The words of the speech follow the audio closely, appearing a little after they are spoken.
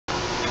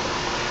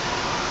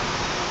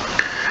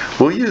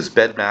We'll use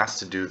BEDMAS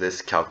to do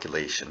this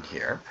calculation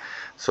here.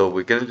 So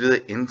we're going to do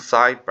the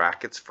inside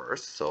brackets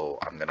first. So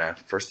I'm going to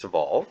first of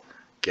all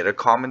get a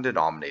common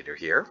denominator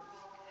here.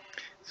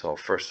 So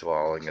first of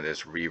all, I'm going to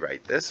just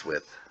rewrite this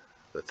with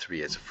the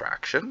 3 as a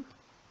fraction.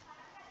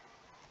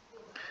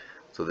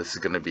 So this is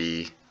going to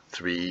be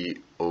 3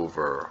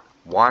 over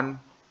 1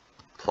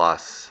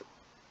 plus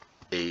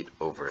 8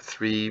 over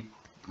 3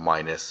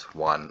 minus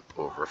 1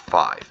 over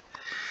 5.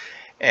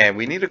 And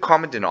we need a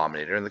common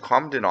denominator, and the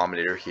common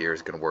denominator here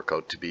is going to work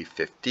out to be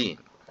 15.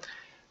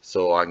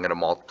 So I'm going to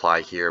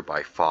multiply here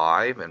by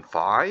 5 and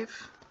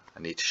 5. I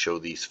need to show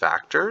these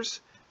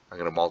factors. I'm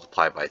going to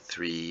multiply by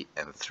 3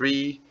 and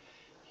 3.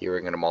 Here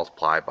I'm going to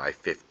multiply by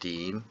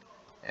 15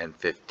 and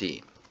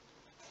 15.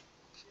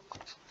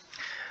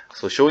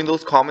 So showing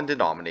those common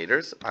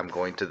denominators, I'm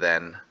going to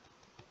then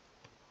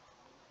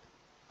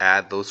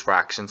add those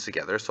fractions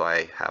together. So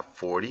I have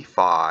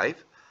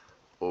 45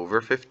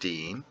 over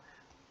 15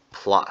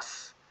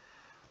 plus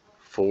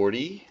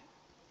 40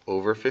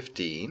 over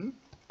 15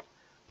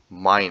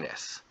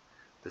 minus,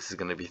 this is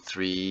going to be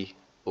 3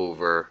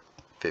 over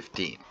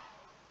 15.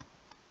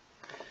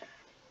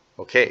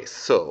 Okay,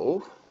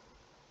 so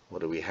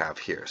what do we have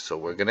here? So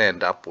we're going to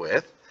end up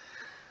with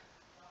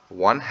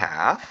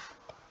 1/2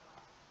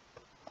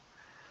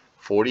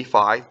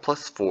 45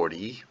 plus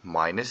 40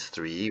 minus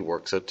 3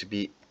 works out to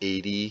be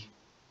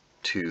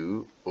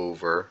 82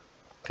 over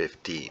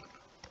 15.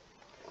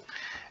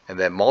 And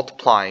then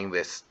multiplying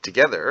this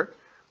together,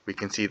 we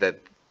can see that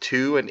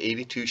 2 and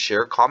 82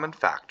 share common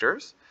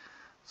factors.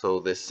 So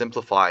this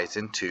simplifies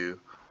into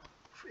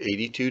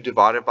 82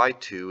 divided by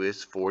 2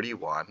 is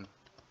 41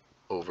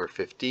 over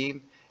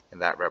 15,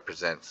 and that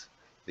represents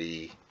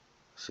the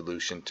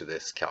solution to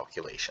this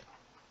calculation.